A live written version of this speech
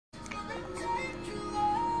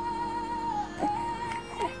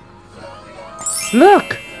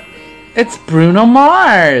Look! It's Bruno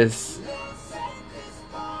Mars!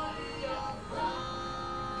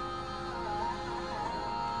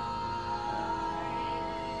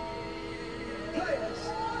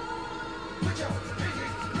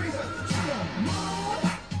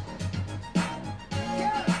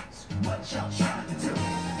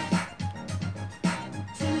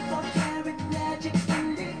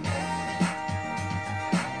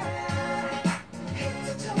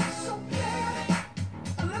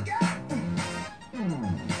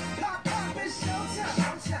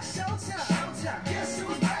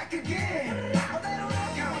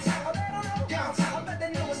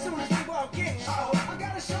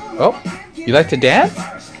 Oh, you like to dance?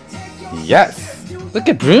 Yes. Look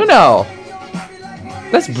at Bruno.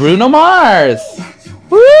 That's Bruno Mars.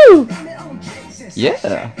 Woo!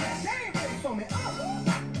 Yeah.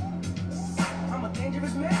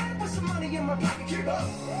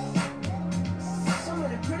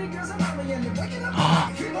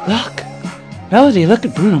 Look, Melody, look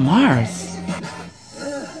at Bruno Mars.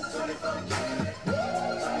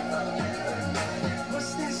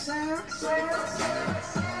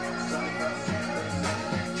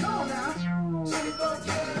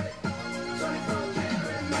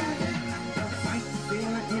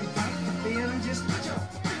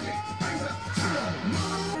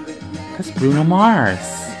 That's Bruno Mars.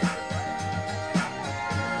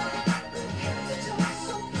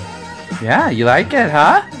 Yeah, you like it,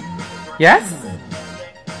 huh? Yes?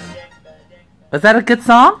 Was that a good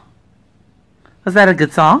song? Was that a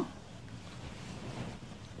good song?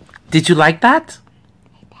 Did you like that?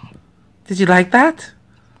 Did you like that?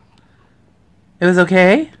 It was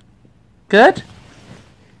okay? Good?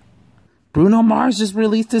 Bruno Mars just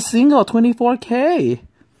released his single, 24K.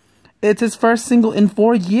 It's his first single in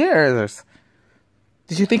 4 years.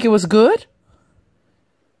 Did you think it was good?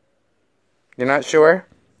 You're not sure?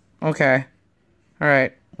 Okay.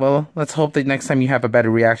 Alright. Well, let's hope that next time you have a better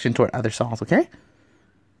reaction toward other songs, okay?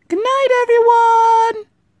 Good night, everyone!